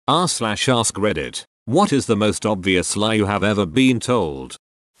r/ask Reddit. What is the most obvious lie you have ever been told?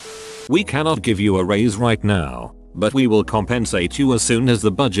 We cannot give you a raise right now, but we will compensate you as soon as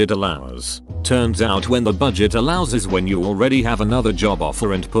the budget allows. Turns out when the budget allows is when you already have another job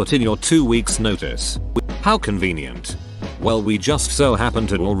offer and put in your 2 weeks notice. How convenient. Well, we just so happen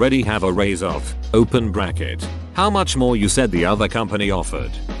to already have a raise of, open bracket, how much more you said the other company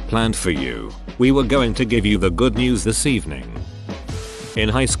offered, planned for you. We were going to give you the good news this evening. In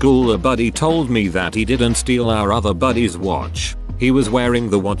high school, a buddy told me that he didn't steal our other buddy's watch. He was wearing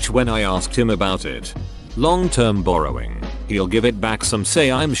the watch when I asked him about it. Long-term borrowing. He'll give it back, some say,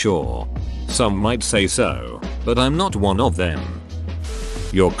 I'm sure. Some might say so, but I'm not one of them.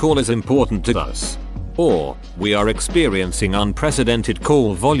 Your call is important to us. Or, we are experiencing unprecedented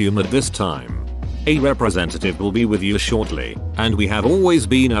call volume at this time. A representative will be with you shortly, and we have always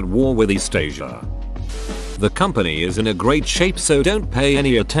been at war with East Asia. The company is in a great shape, so don't pay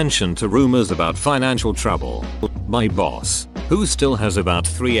any attention to rumors about financial trouble. My boss, who still has about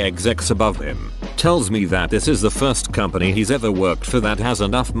 3 execs above him, tells me that this is the first company he's ever worked for that has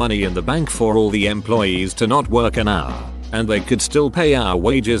enough money in the bank for all the employees to not work an hour, and they could still pay our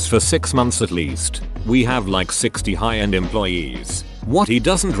wages for 6 months at least. We have like 60 high-end employees. What he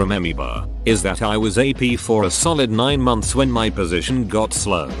doesn't remember is that I was AP for a solid 9 months when my position got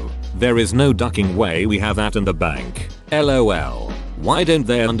slow. There is no ducking way we have that in the bank. LOL. Why don't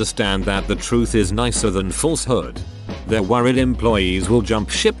they understand that the truth is nicer than falsehood? They're worried employees will jump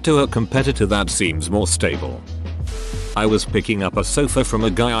ship to a competitor that seems more stable. I was picking up a sofa from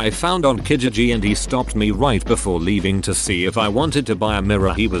a guy I found on Kijiji and he stopped me right before leaving to see if I wanted to buy a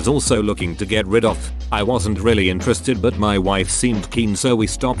mirror he was also looking to get rid of. I wasn't really interested, but my wife seemed keen, so we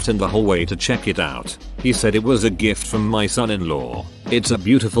stopped in the hallway to check it out. He said it was a gift from my son-in-law. It's a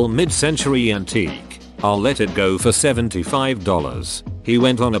beautiful mid-century antique. I'll let it go for $75. He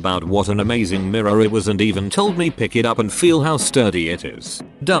went on about what an amazing mirror it was and even told me pick it up and feel how sturdy it is.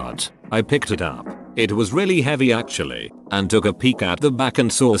 I picked it up. It was really heavy actually, and took a peek at the back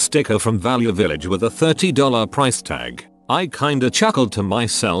and saw a sticker from Value Village with a $30 price tag. I kinda chuckled to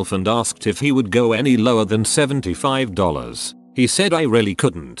myself and asked if he would go any lower than $75. He said I really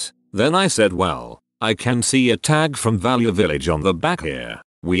couldn't. Then I said, well, I can see a tag from Value Village on the back here.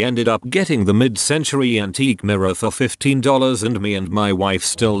 We ended up getting the mid-century antique mirror for $15 and me and my wife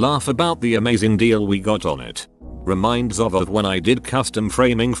still laugh about the amazing deal we got on it. Reminds of when I did custom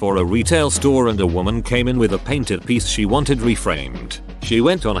framing for a retail store and a woman came in with a painted piece she wanted reframed. She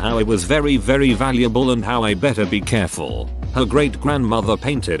went on how it was very valuable and how I better be careful. Her great-grandmother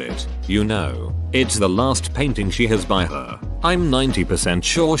painted it, you know. It's the last painting she has by her. I'm 90%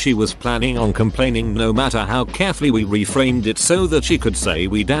 sure she was planning on complaining no matter how carefully we reframed it so that she could say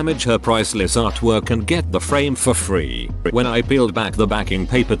we damage her priceless artwork and get the frame for free. When I peeled back the backing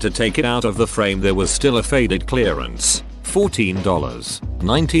paper to take it out of the frame, there was still a faded clearance. $14.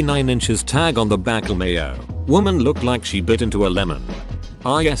 99 inches tag on the back. LMAO. Woman looked like she bit into a lemon.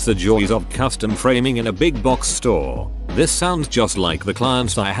 Ah yes, the joys of custom framing in a big box store. This sounds just like the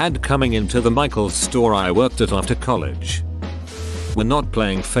clients I had coming into the Michaels store I worked at after college. We're not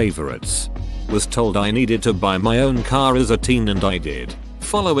playing favorites. Was told I needed to buy my own car as a teen and I did.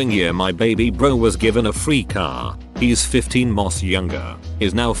 Following year my baby bro was given a free car. He's 15 months younger.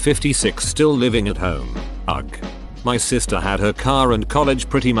 Is now 56, still living at home. Ugh. My sister had her car and college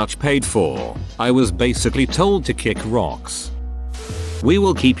pretty much paid for. I was basically told to kick rocks. We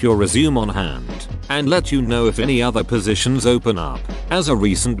will keep your resume on hand and let you know if any other positions open up. As a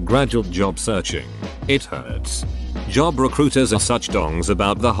recent graduate job searching, it hurts. Job recruiters are such dongs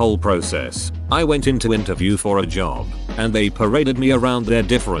about the whole process. I went in to interview for a job, and they paraded me around their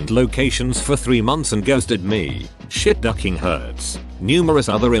different locations for 3 months and ghosted me. Shit ducking hurts. Numerous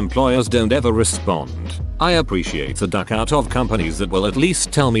other employers don't ever respond. I appreciate the duck out of companies that will at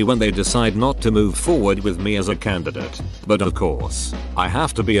least tell me when they decide not to move forward with me as a candidate. But of course, I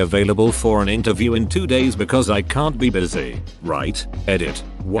have to be available for an interview in 2 days because I can't be busy. Right? Edit.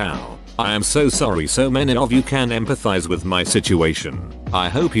 Wow. I am so sorry so many of you can empathize with my situation. I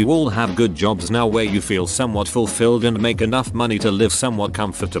hope you all have good jobs now where you feel somewhat fulfilled and make enough money to live somewhat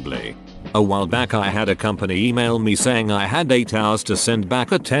comfortably. A while back I had a company email me saying I had 8 hours to send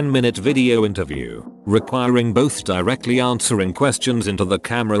back a 10-minute video interview, requiring both directly answering questions into the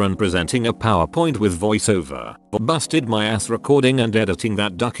camera and presenting a PowerPoint with voiceover. Busted my ass recording and editing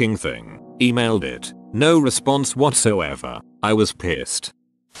that ducking thing. Emailed it. No response whatsoever. I was pissed.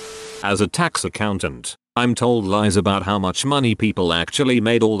 As a tax accountant, I'm told lies about how much money people actually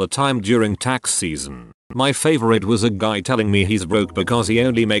made all the time during tax season. My favorite was a guy telling me he's broke because he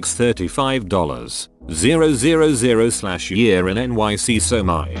only makes $35,000/year in NYC, so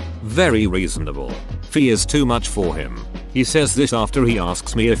my very reasonable fee is too much for him. He says this after he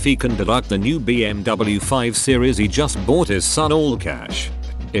asks me if he can deduct the new BMW 5 Series he just bought his son all cash.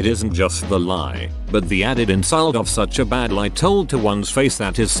 It isn't just the lie, but the added insult of such a bad lie told to one's face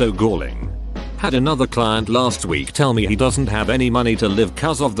that is so galling. Had another client last week tell me he doesn't have any money to live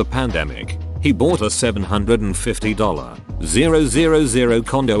cause of the pandemic. He bought a $750,000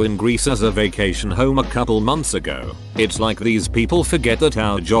 condo in Greece as a vacation home a couple months ago. It's like these people forget that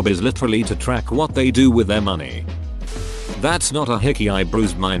our job is literally to track what they do with their money. That's not a hickey, I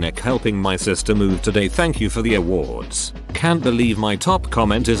bruised my neck helping my sister move today, thank you for the awards. Can't believe my top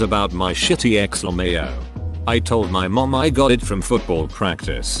comment is about my shitty XLMAO. I told my mom I got it from football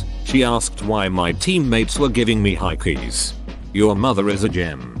practice. She asked why my teammates were giving me high keys. Your mother is a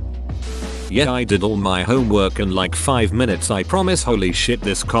gem. Yeah, I did all my homework in like 5 minutes, I promise. Holy shit,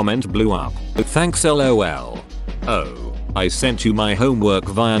 this comment blew up. Thanks LOL. Oh, I sent you my homework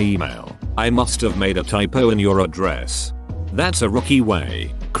via email. I must have made a typo in your address. That's a rookie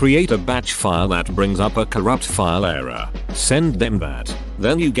way. Create a batch file that brings up a corrupt file error. Send them that.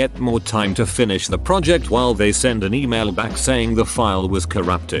 Then you get more time to finish the project while they send an email back saying the file was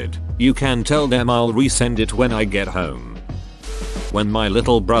corrupted. You can tell them I'll resend it when I get home. When my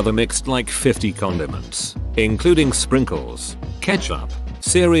little brother mixed like 50 condiments, including sprinkles, ketchup,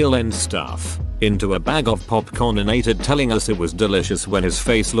 cereal and stuff, into a bag of popcorn and ate it, telling us it was delicious when his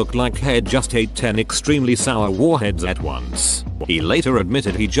face looked like he'd just ate 10 extremely sour warheads at once. He later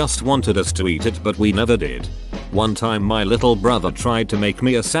admitted he just wanted us to eat it, but we never did. One time my little brother tried to make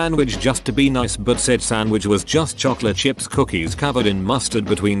me a sandwich just to be nice, but said sandwich was just chocolate chips cookies covered in mustard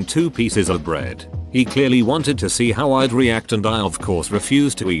between 2 pieces of bread. He clearly wanted to see how I'd react and I of course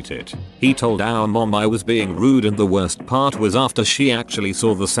refused to eat it. He told our mom I was being rude, and the worst part was after she actually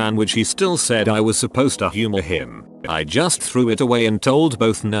saw the sandwich he still said I was supposed to humor him. I just threw it away and told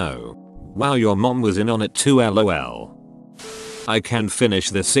both no. Wow, your mom was in on it too, LOL. I can finish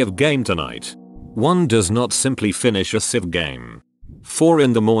the Civ game tonight. One does not simply finish a Civ game. 4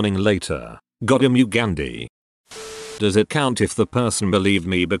 in the morning later. Got him, Ugandi. Does it count if the person believed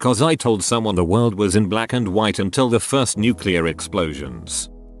me because I told someone the world was in black and white until the first nuclear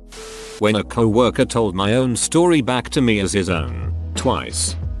explosions? When a co-worker told my own story back to me as his own,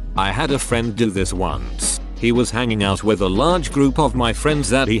 twice. I had a friend do this once. He was hanging out with a large group of my friends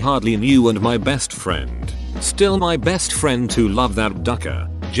that he hardly knew, and my best friend, still my best friend to love that ducker,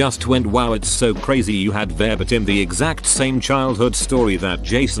 just went, wow, it's so crazy you had verbatim the exact same childhood story that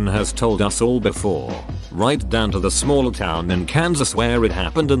Jason has told us all before. Right down to the small town in Kansas where it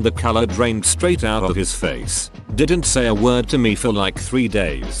happened, and the color drained straight out of his face. Didn't say a word to me for like 3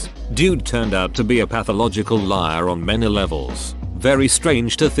 days. Dude turned out to be a pathological liar on many levels. Very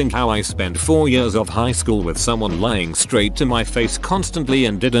strange to think how I spent 4 years of high school with someone lying straight to my face constantly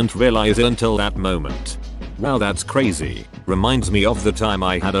and didn't realize it until that moment. Wow, that's crazy. Reminds me of the time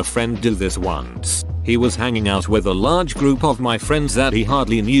I had a friend do this once. He was hanging out with a large group of my friends that he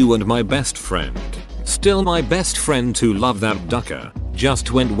hardly knew, and my best friend, still my best friend to love that ducker,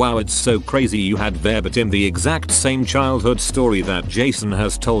 just went, wow, it's so crazy you had verbatim the exact same childhood story that Jason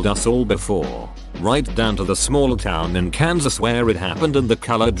has told us all before. Right down to the small town in Kansas where it happened, and the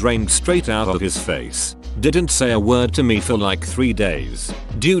color drained straight out of his face. Didn't say a word to me for like 3 days.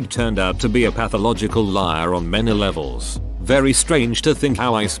 Dude turned out to be a pathological liar on many levels. Very strange to think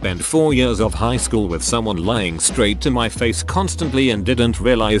how I spent 4 years of high school with someone lying straight to my face constantly and didn't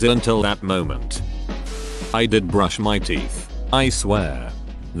realize it until that moment. I did brush my teeth. I swear.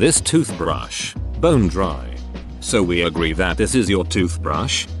 This toothbrush. Bone dry. So we agree that this is your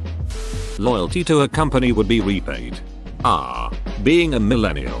toothbrush? Loyalty to a company would be repaid. Being a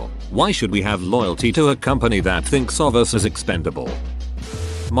millennial, why should we have loyalty to a company that thinks of us as expendable?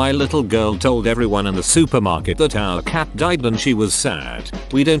 My little girl told everyone in the supermarket that our cat died and she was sad.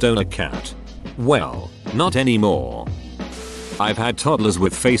 We don't own a cat. Well, not anymore. I've had toddlers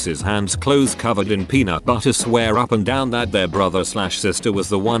with faces, hands, clothes covered in peanut butter swear up and down that their brother/sister was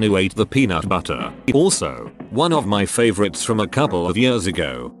the one who ate the peanut butter. Also, one of my favorites from a couple of years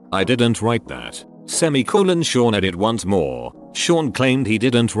ago, I didn't write that. Sean edit once more. Sean claimed he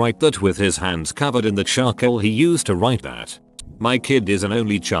didn't write that with his hands covered in the charcoal he used to write that. My kid is an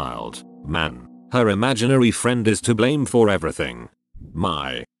only child. Man, her imaginary friend is to blame for everything.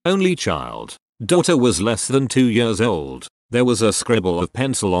 My only child daughter was less than 2 years old. There was a scribble of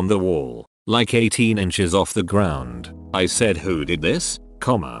pencil on the wall, like 18 inches off the ground. I said, who did this?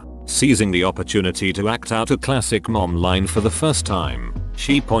 Seizing the opportunity to act out a classic mom line for the first time.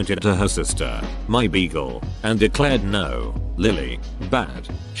 She pointed to her sister, my beagle, and declared no, Lily, bad,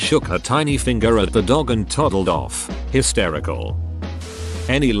 shook her tiny finger at the dog and toddled off, hysterical.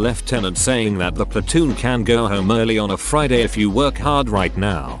 Any lieutenant saying that the platoon can go home early on a Friday if you work hard right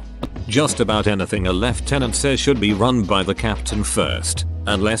now. Just about anything a lieutenant says should be run by the captain first,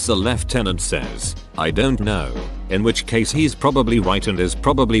 unless the lieutenant says, I don't know, in which case he's probably right and is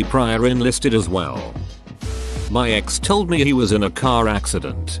probably prior enlisted as well. My ex told me he was in a car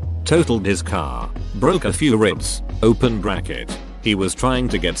accident, totaled his car, broke a few ribs, open bracket. He was trying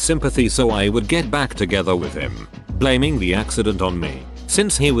to get sympathy so I would get back together with him, blaming the accident on me.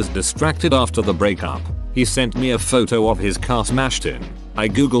 Since he was distracted after the breakup, he sent me a photo of his car smashed in. I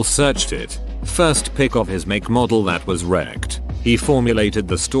Google searched it. First pic of his make model that was wrecked. He formulated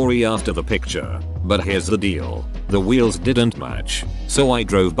the story after the picture. But here's the deal. The wheels didn't match. So I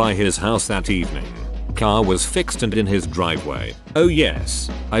drove by his house that evening. Car was fixed and in his driveway. Oh yes,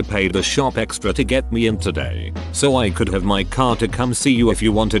 I paid the shop extra to get me in today. So I could have my car to come see you if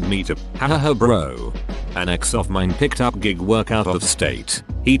you wanted me to. Hahaha bro. An ex of mine picked up gig work out of state.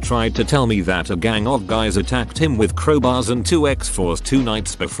 He tried to tell me that a gang of guys attacked him with crowbars and 2x4s 2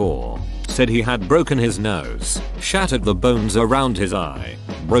 nights before. Said he had broken his nose, shattered the bones around his eye,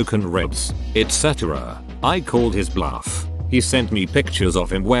 broken ribs, etc. I called his bluff. He sent me pictures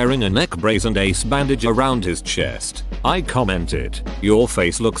of him wearing a neck brace and ace bandage around his chest. I commented, your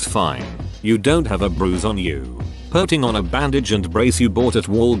face looks fine. You don't have a bruise on you. Putting on a bandage and brace you bought at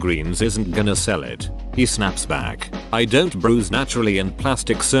Walgreens isn't gonna sell it. He snaps back, I don't bruise naturally and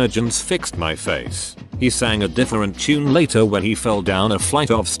plastic surgeons fixed my face. He sang a different tune later when he fell down a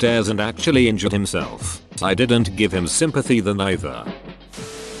flight of stairs and actually injured himself. I didn't give him sympathy then either.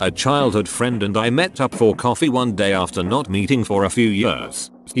 A childhood friend and I met up for coffee one day after not meeting for a few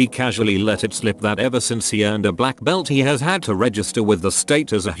years. He casually let it slip that ever since he earned a black belt he has had to register with the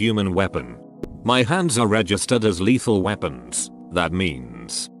state as a human weapon. My hands are registered as lethal weapons. That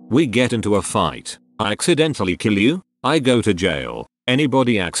means, we get into a fight, I accidentally kill you, I go to jail.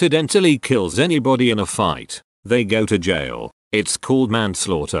 Anybody accidentally kills anybody in a fight, they go to jail. It's called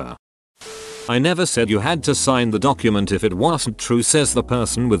manslaughter. I never said you had to sign the document if it wasn't true, says the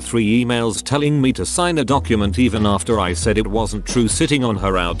person with 3 emails telling me to sign a document even after I said it wasn't true, sitting on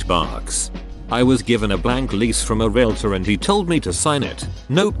her outbox. I was given a blank lease from a realtor and he told me to sign it.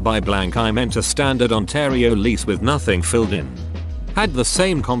 Note by blank I meant a standard Ontario lease with nothing filled in. Had the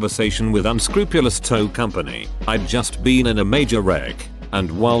same conversation with unscrupulous tow company. I'd just been in a major wreck,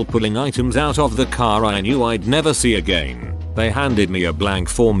 and while pulling items out of the car I knew I'd never see again, they handed me a blank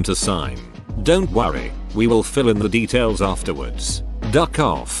form to sign. Don't worry, we will fill in the details afterwards. Duck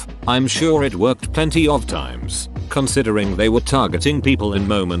off. I'm sure it worked plenty of times, considering they were targeting people in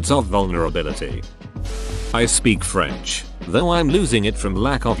moments of vulnerability. I speak French, though I'm losing it from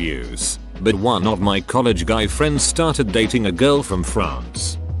lack of use. But one of my college guy friends started dating a girl from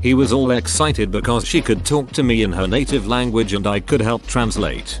France. He was all excited because she could talk to me in her native language and I could help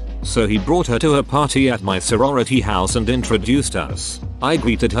translate. So he brought her to a party at my sorority house and introduced us. I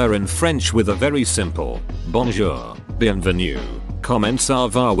greeted her in French with a very simple bonjour, bienvenue, comment ça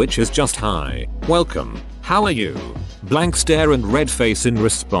va, which is just hi, welcome, how are you? Blank stare and red face in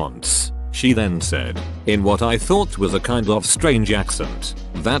response. She then said, in what I thought was a kind of strange accent,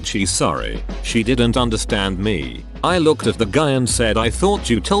 that she's sorry, she didn't understand me. I looked at the guy and said I thought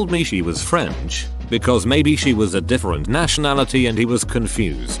you told me she was French, because maybe she was a different nationality, and he was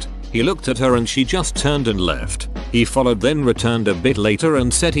confused. He looked at her and she just turned and left. He followed, then returned a bit later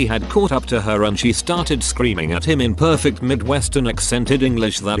and said he had caught up to her and she started screaming at him in perfect Midwestern accented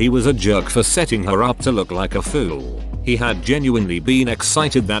English that he was a jerk for setting her up to look like a fool. He had genuinely been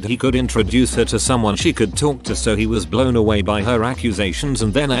excited that he could introduce her to someone she could talk to, so he was blown away by her accusations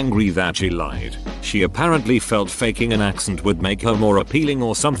and then angry that she lied. She apparently felt faking an accent would make her more appealing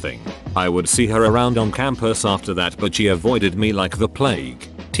or something. I would see her around on campus after that, but she avoided me like the plague.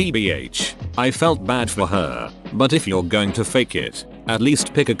 TBH, I felt bad for her, but if you're going to fake it, at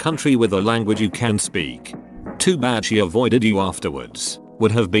least pick a country with a language you can speak. Too bad she avoided you afterwards.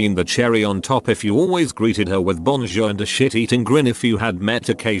 Would have been the cherry on top if you always greeted her with bonjour and a shit-eating grin if you had met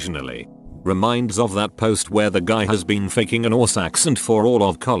occasionally. Reminds of that post where the guy has been faking an Aus accent for all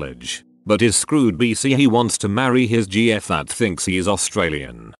of college, but is screwed BC he wants to marry his GF that thinks he is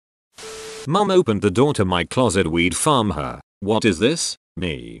Australian. Mum opened the door to my closet, we'd farm her. What is this?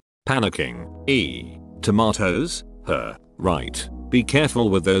 Me. Panicking. Tomatoes? Her. Right. Be careful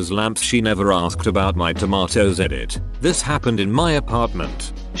with those lamps. She never asked about my tomatoes. Edit. This happened in my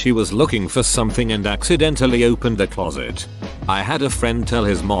apartment. She was looking for something and accidentally opened the closet. I had a friend tell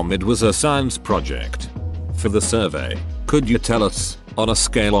his mom it was a science project. For the survey, could you tell us On a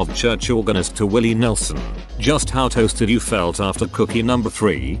scale of church organist to Willie Nelson, just how toasted you felt after cookie number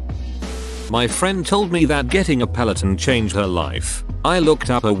 3? My friend told me that getting a Peloton changed her life. I looked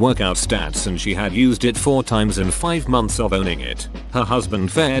up her workout stats and she had used it 4 times in 5 months of owning it. Her husband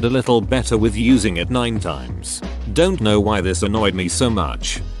fared a little better with using it 9 times. Don't know why this annoyed me so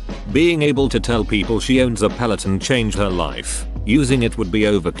much. Being able to tell people she owns a Peloton changed her life. Using it would be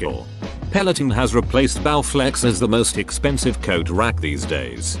overkill. Peloton has replaced Bowflex as the most expensive coat rack these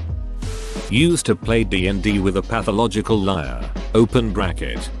days. Used to play D&D with a pathological liar. Open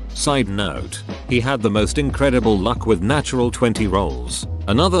bracket. Side note, he had the most incredible luck with natural 20 rolls.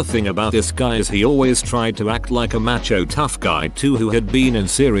 Another thing about this guy is he always tried to act like a macho tough guy too who had been in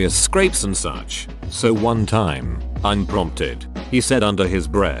serious scrapes and such. So one time, unprompted, he said under his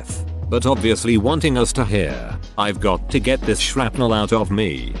breath, but obviously wanting us to hear, "I've got to get this shrapnel out of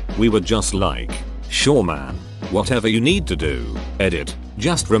me." We were just like, "Sure man, whatever you need to do." Edit.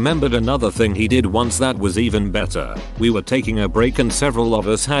 Just remembered another thing he did once that was even better. We were taking a break and several of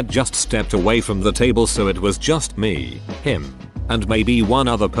us had just stepped away from the table, so it was just me, him, and maybe one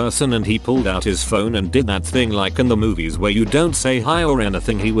other person, and he pulled out his phone and did that thing like in the movies where you don't say hi or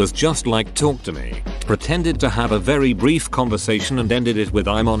anything. He was just like, "Talk to me." Pretended to have a very brief conversation and ended it with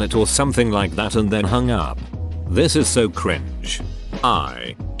 "I'm on it" or something like that and then hung up. This is so cringe.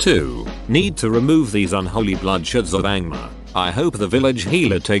 I, too, need to remove these unholy bloodsheds of Angma. I hope the village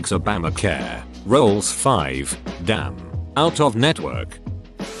healer takes Obamacare. Rolls 5. Damn. Out of network.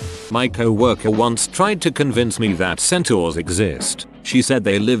 My co-worker once tried to convince me that centaurs exist. She said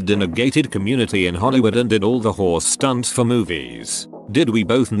they lived in a gated community in Hollywood and did all the horse stunts for movies. Did we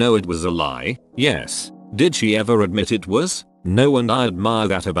both know it was a lie? Yes. Did she ever admit it was? No, and I admire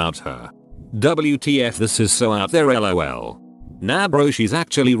that about her. WTF, this is so out there, lol. Nah bro, she's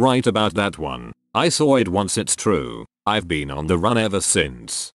actually right about that one. I saw it once, it's true. I've been on the run ever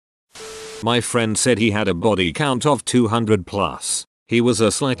since. My friend said he had a body count of 200 plus. He was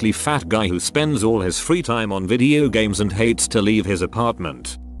a slightly fat guy who spends all his free time on video games and hates to leave his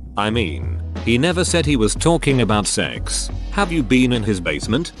apartment. I mean, he never said he was talking about sex. Have you been in his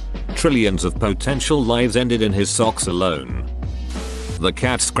basement? Trillions of potential lives ended in his socks alone. The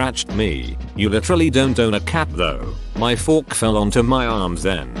cat scratched me. You literally don't own a cat though. My fork fell onto my arms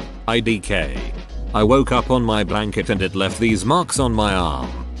then. IDK. I woke up on my blanket and it left these marks on my arm.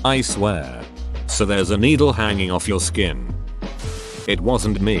 I swear. So there's a needle hanging off your skin. It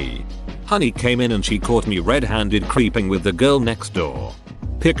wasn't me. Honey came in and she caught me red-handed creeping with the girl next door.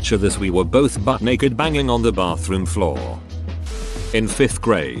 Picture this, we were both butt naked banging on the bathroom floor. In 5th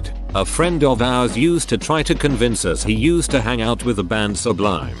grade, a friend of ours used to try to convince us he used to hang out with the band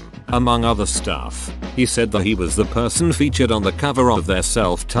Sublime, among other stuff. He said that he was the person featured on the cover of their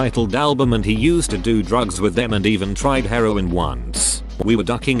self-titled album and he used to do drugs with them and even tried heroin once. We were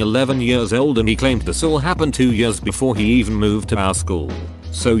ducking 11 years old and he claimed this all happened 2 years before he even moved to our school.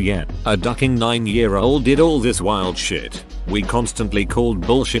 So yeah, a ducking 9-year-old did all this wild shit. We constantly called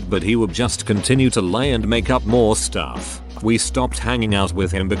bullshit, but he would just continue to lie and make up more stuff. We stopped hanging out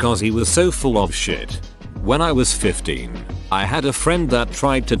with him because he was so full of shit. When I was 15, I had a friend that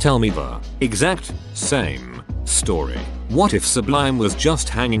tried to tell me the exact same story. What if Sublime was just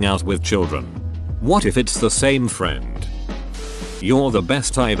hanging out with children? What if it's the same friend? You're the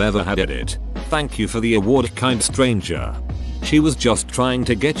best I've ever had at it. Thank you for the award, kind stranger. She was just trying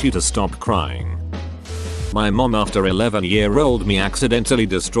to get you to stop crying. My mom, after 11-year-old me, accidentally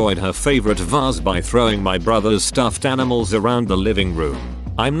destroyed her favorite vase by throwing my brother's stuffed animals around the living room.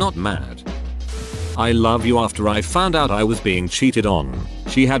 I'm not mad. I love you. After I found out I was being cheated on,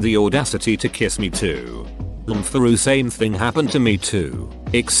 she had the audacity to kiss me too. Through same thing happened to me too.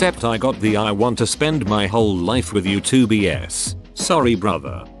 Except I got the "I want to spend my whole life with you" too BS. Sorry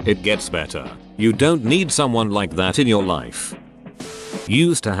brother, it gets better. You don't need someone like that in your life.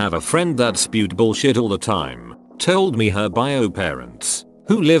 Used to have a friend that spewed bullshit all the time. Told me her bio parents,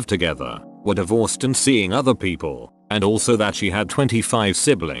 who lived together, were divorced and seeing other people, and also that she had 25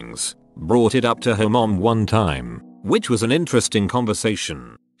 siblings. Brought it up to her mom one time, which was an interesting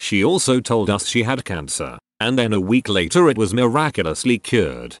conversation. She also told us she had cancer, and then a week later it was miraculously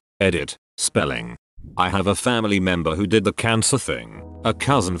cured. Edit. Spelling. I have a family member who did the cancer thing. A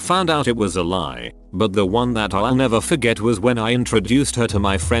cousin found out it was a lie, but the one that I'll never forget was when I introduced her to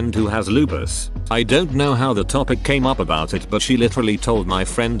my friend who has lupus. I don't know how the topic came up about it, but she literally told my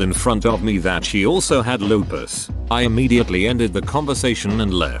friend in front of me that she also had lupus. I immediately ended the conversation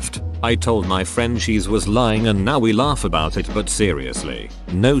and left. I told my friend she was lying and now we laugh about it, but seriously,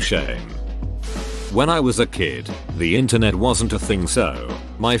 no shame. When I was a kid, the internet wasn't a thing, so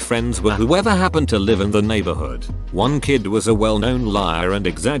my friends were whoever happened to live in the neighborhood. One kid was a well-known liar and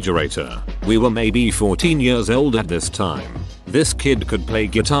exaggerator. We were maybe 14 years old at this time. This kid could play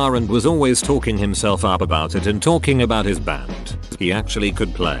guitar and was always talking himself up about it and talking about his band. He actually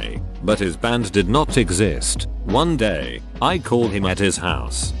could play, but his band did not exist. One day, I called him at his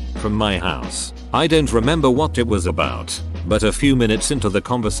house. From my house. I don't remember what it was about, but a few minutes into the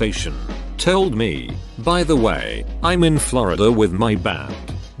conversation, told me, by the way, I'm in Florida with my band.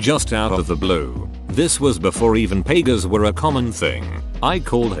 Just out of the blue. This was before even pagas were a common thing. I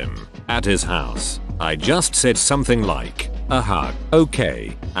called him, at his house. I just said something like,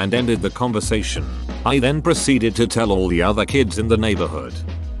 okay, and ended the conversation. I then proceeded to tell all the other kids in the neighborhood.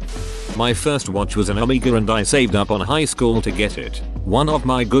 My first watch was an Amiga and I saved up on high school to get it. One of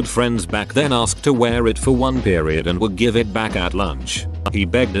my good friends back then asked to wear it for one period and would give it back at lunch. He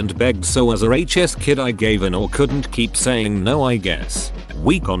begged and begged, so as a HS kid I gave in or couldn't keep saying no, I guess.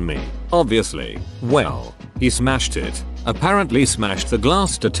 Weak on me, obviously. Well, he smashed it. Apparently smashed the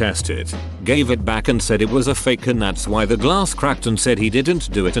glass to test it, gave it back and said it was a fake and that's why the glass cracked, and said he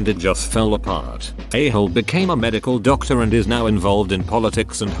didn't do it and it just fell apart. A-hole became a medical doctor and is now involved in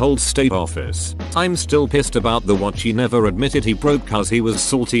politics and holds state office. I'm still pissed about the watch he never admitted he broke cause he was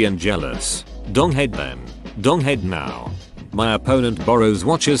salty and jealous. Donghead then. Donghead now. My opponent borrows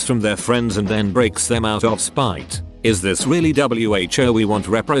watches from their friends and then breaks them out of spite. Is this really WHO we want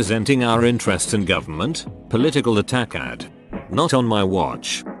representing our interests in government? Political attack ad. Not on my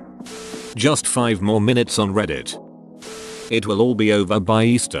watch. Just 5 more minutes on Reddit. It will all be over by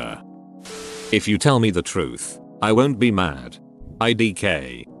Easter. If you tell me the truth, I won't be mad.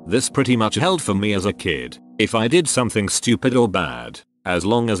 IDK. This pretty much held for me as a kid. If I did something stupid or bad, as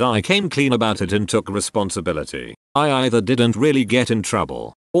long as I came clean about it and took responsibility, I either didn't really get in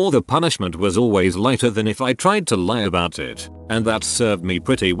trouble, or the punishment was always lighter than if I tried to lie about it, and that served me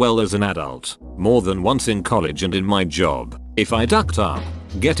pretty well as an adult. More than once in college and in my job, if I ducked up,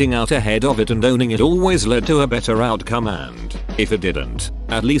 getting out ahead of it and owning it always led to a better outcome, and if it didn't,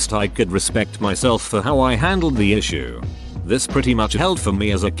 at least I could respect myself for how I handled the issue. This pretty much held for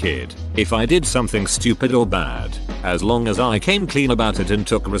me as a kid. If I did something stupid or bad, as long as I came clean about it and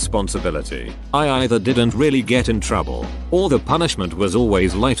took responsibility, I either didn't really get in trouble, or the punishment was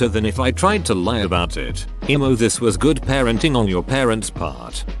always lighter than if I tried to lie about it. Emo, this was good parenting on your parents'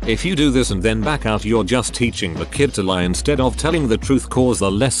 part. If you do this and then back out, you're just teaching the kid to lie instead of telling the truth, cause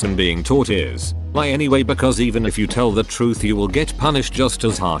the lesson being taught is lie anyway, because even if you tell the truth you will get punished just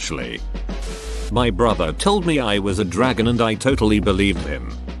as harshly. My brother told me I was a dragon and I totally believed him.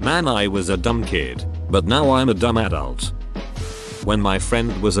 Man, I was a dumb kid, but now I'm a dumb adult. When my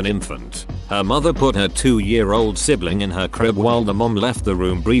friend was an infant, her mother put her 2-year-old sibling in her crib while the mom left the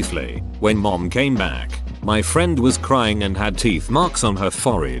room briefly. When mom came back, my friend was crying and had teeth marks on her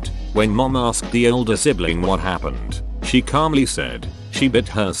forehead. When mom asked the older sibling what happened, she calmly said, she bit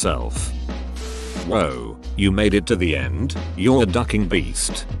herself. Whoa. You made it to the end? You're a ducking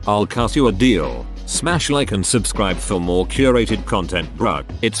beast. I'll cut you a deal. Smash like and subscribe for more curated content, bruh.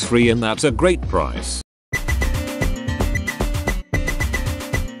 It's free and that's a great price.